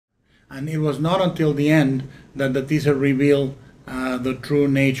And it was not until the end that the teaser revealed the true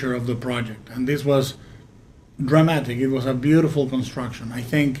nature of the project. And this was dramatic. It was a beautiful construction. I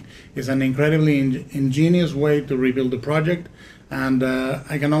think it's an incredibly ingenious way to reveal the project. And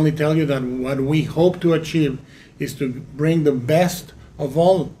I can only tell you that what we hope to achieve is to bring the best of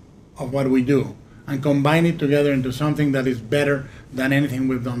all of what we do and combine it together into something that is better than anything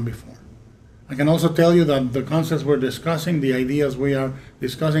we've done before. I can also tell you that the concepts we're discussing, the ideas we are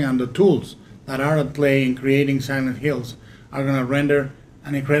discussing, and the tools that are at play in creating Silent Hills are going to render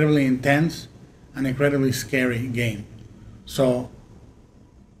an incredibly intense and incredibly scary game. So,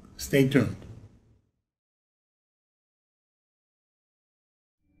 stay tuned.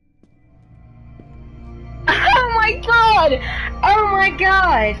 Oh my god! Oh my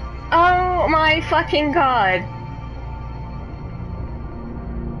god! Oh my fucking god!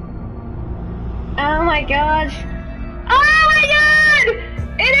 Oh my god! Oh my god!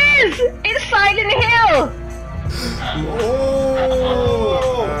 It is! It's Silent Hill!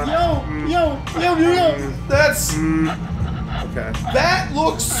 Oh! Yo! That's... Okay. That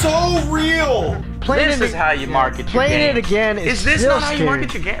looks so real! This is how you market your game. Playing it again is this still not how you scary.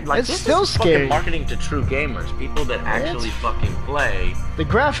 market your game? Like, It's this still is scary. fucking marketing to true gamers, people that actually fucking play. The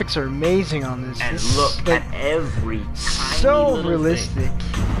graphics are amazing on this. And This look is, like, at every tiny so little realistic. thing.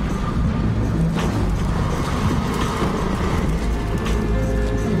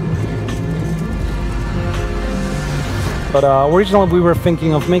 But originally we were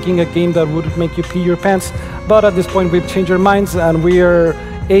thinking of making a game that would make you pee your pants, but at this point we've changed our minds and we are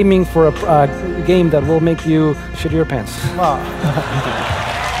aiming for a game that will make you shit your pants. Well,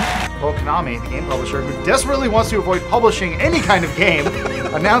 Konami, the game publisher who desperately wants to avoid publishing any kind of game,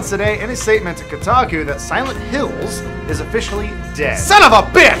 announced today in a statement to Kotaku that Silent Hills is officially dead. Son of a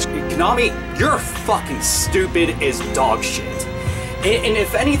bitch! Konami, you're fucking stupid as dog shit. And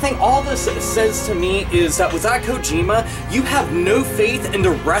if anything, all this says to me is that without Kojima, you have no faith in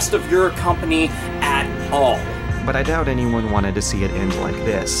the rest of your company at all. But I doubt anyone wanted to see it end like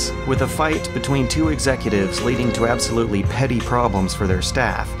this, with a fight between two executives leading to absolutely petty problems for their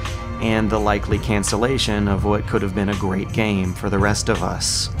staff, and the likely cancellation of what could have been a great game for the rest of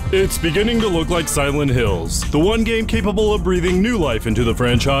us. It's beginning to look like Silent Hills. The one game capable of breathing new life into the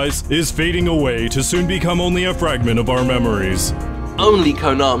franchise is fading away to soon become only a fragment of our memories. Only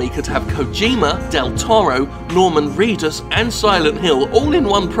Konami could have Kojima, Del Toro, Norman Reedus, and Silent Hill all in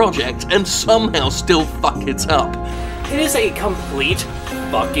one project and somehow still fuck it up. It is a complete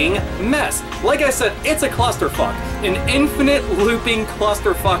fucking mess. Like I said, it's a clusterfuck. An infinite looping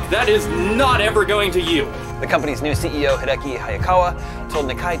clusterfuck that is not ever going to yield. The company's new CEO, Hideo Hayakawa, told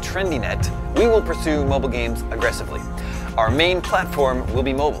Nikkei TrendyNet, "We will pursue mobile games aggressively. Our main platform will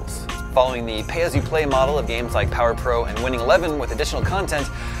be mobiles. Following the pay-as-you-play model of games like Power Pro and Winning 11 with additional content,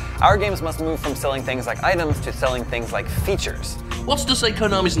 our games must move from selling things like items to selling things like features." What's to say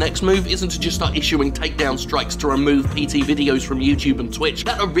Konami's next move isn't to just start issuing takedown strikes to remove PT videos from YouTube and Twitch?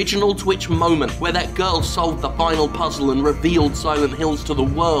 That original Twitch moment where that girl solved the final puzzle and revealed Silent Hills to the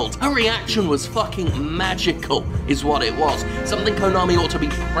world. Her reaction was fucking magical, is what it was. Something Konami ought to be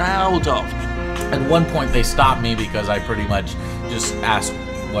proud of. At one point they stopped me because I pretty much just asked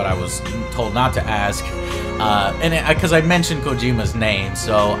what I was told not to ask, because I mentioned Kojima's name,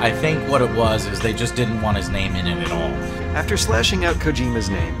 so I think what it was is they just didn't want his name in it at all. After slashing out Kojima's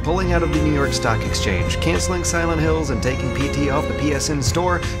name, pulling out of the New York Stock Exchange, canceling Silent Hills, and taking PT off the PSN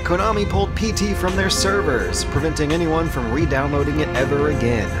store, Konami pulled PT from their servers, preventing anyone from re-downloading it ever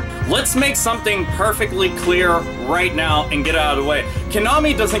again. Let's make something perfectly clear right now and get it out of the way.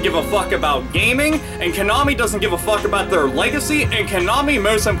 Konami doesn't give a fuck about gaming, and Konami doesn't give a fuck about their legacy, and Konami,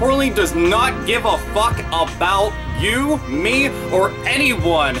 most importantly, does not give a fuck about you, me, or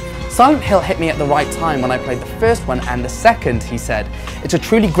anyone. Silent Hill hit me at the right time when I played the first one and the second, he said. It's a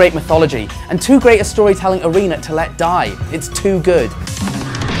truly great mythology, and too great a storytelling arena to let die. It's too good.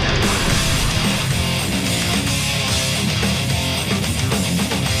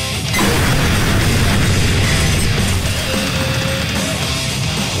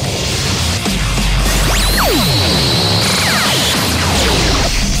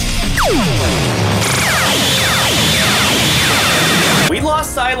 We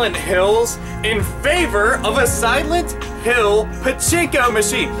lost Silent Hills in favor of a Silent Hill pachinko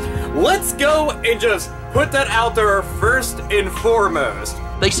machine. Let's go and just put that out there first and foremost.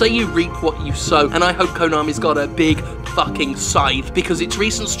 They say you reap what you sow, and I hope Konami's got a big fucking scythe, because its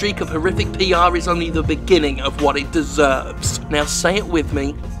recent streak of horrific PR is only the beginning of what it deserves. Now say it with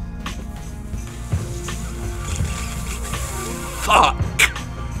me. Fuck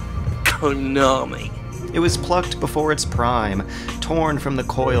Konami. It was plucked before its prime, torn from the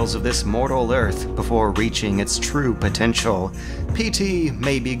coils of this mortal earth before reaching its true potential. PT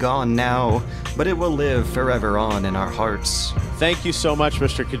may be gone now, but it will live forever on in our hearts. Thank you so much,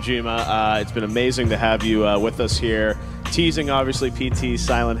 Mr. Kojima. It's been amazing to have you with us here, teasing obviously PT,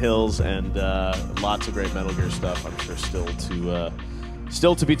 Silent Hills, and lots of great Metal Gear stuff. I'm sure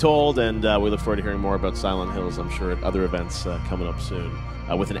still to be told, and we look forward to hearing more about Silent Hills. I'm sure at other events coming up soon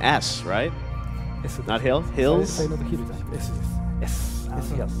with an S, right? Not Hill? Hills? So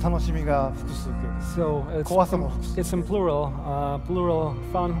it's in plural. Plural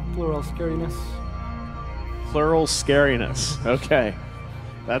fun, plural scariness. Plural scariness. Okay.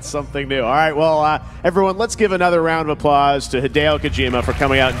 That's something new. All right, well, everyone, let's give another round of applause to Hideo Kojima for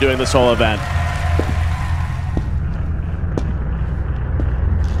coming out and doing this whole event.